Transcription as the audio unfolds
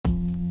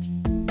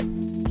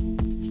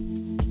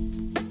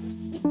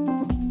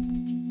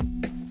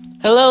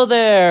Hello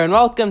there, and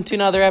welcome to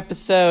another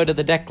episode of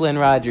the Declan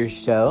Rogers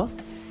Show.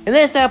 In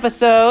this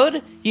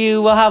episode,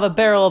 you will have a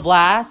barrel of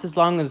laughs as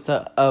long as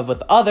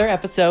with other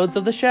episodes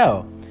of the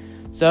show.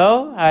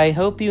 So, I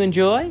hope you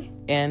enjoy,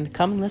 and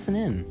come and listen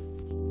in.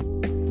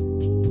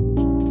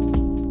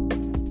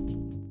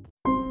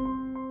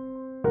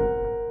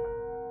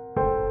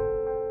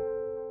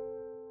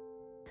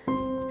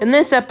 In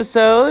this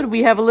episode,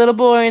 we have a little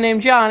boy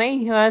named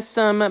Johnny who has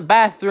some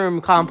bathroom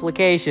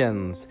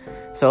complications.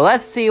 So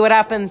let's see what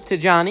happens to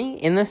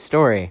Johnny in this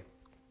story.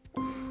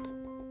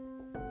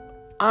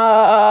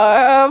 I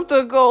have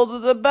to go to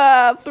the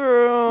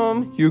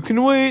bathroom. You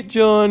can wait,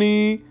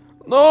 Johnny.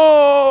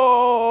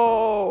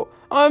 No,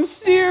 I'm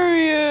serious.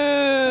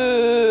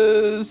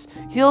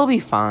 He'll be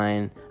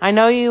fine. I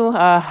know you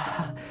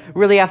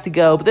really have to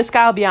go, but this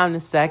guy will be out in a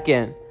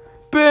second.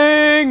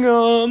 Bang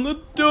on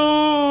the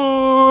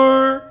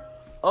door.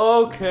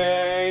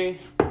 Okay.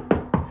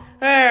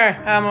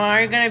 There,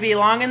 are you gonna be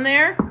long in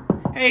there?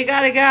 Hey, you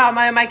gotta get out.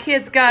 My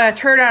kid's got a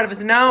turd out of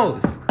his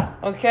nose.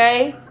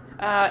 Okay?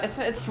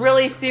 It's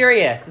really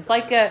serious. It's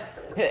like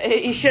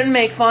you shouldn't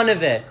make fun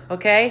of it.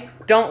 Okay?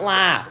 Don't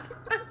laugh.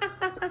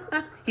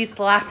 He's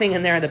laughing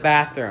in there in the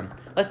bathroom.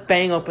 Let's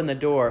bang open the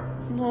door.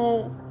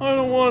 No, I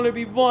don't want to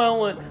be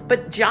violent.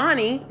 But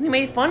Johnny, he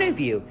made fun of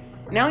you.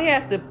 Now you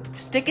have to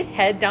stick his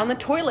head down the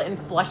toilet and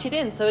flush it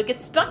in so it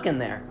gets stuck in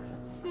there.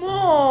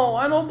 No,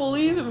 I don't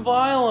believe in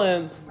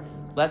violence.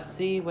 Let's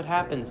see what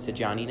happens to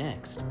Johnny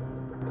next.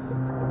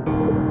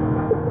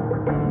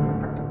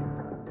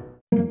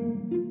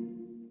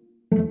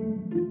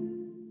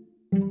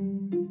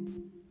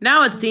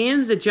 Now it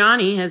seems that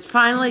Johnny has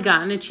finally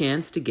gotten a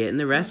chance to get in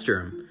the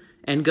restroom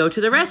and go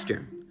to the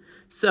restroom.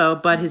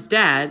 But his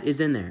dad is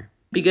in there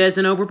because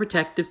an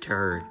overprotective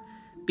turd.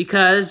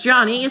 Because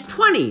Johnny is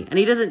 20 and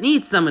he doesn't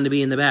need someone to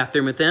be in the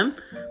bathroom with him.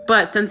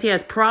 But since he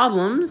has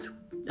problems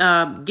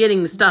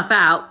getting the stuff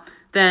out,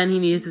 then he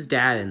needs his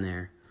dad in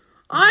there.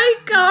 I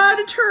got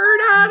a turd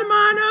out of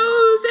my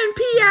nose and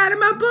pee out of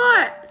my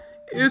butt.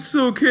 It's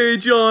okay,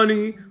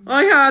 Johnny.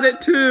 I had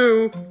it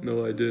too.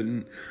 No, I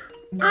didn't.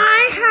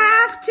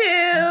 I have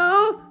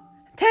to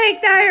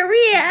take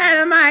diarrhea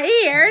out of my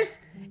ears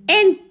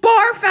and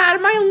barf out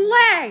of my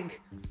leg.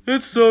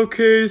 It's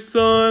okay,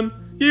 son.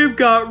 You've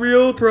got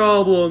real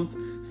problems.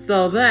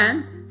 So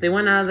then, they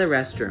went out of the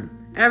restroom.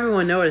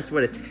 Everyone noticed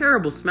what a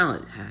terrible smell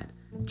it had.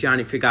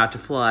 Johnny forgot to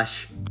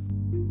flush.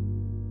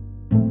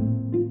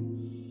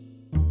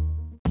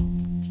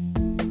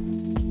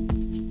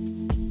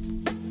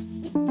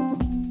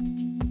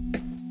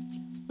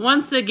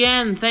 Once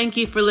again, thank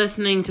you for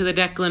listening to the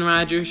Declan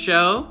Rogers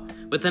Show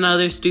with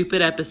another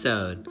stupid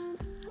episode.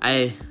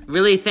 I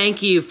really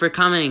thank you for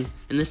coming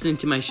and listening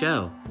to my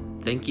show.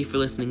 Thank you for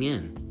listening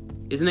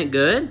in. Isn't it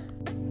good?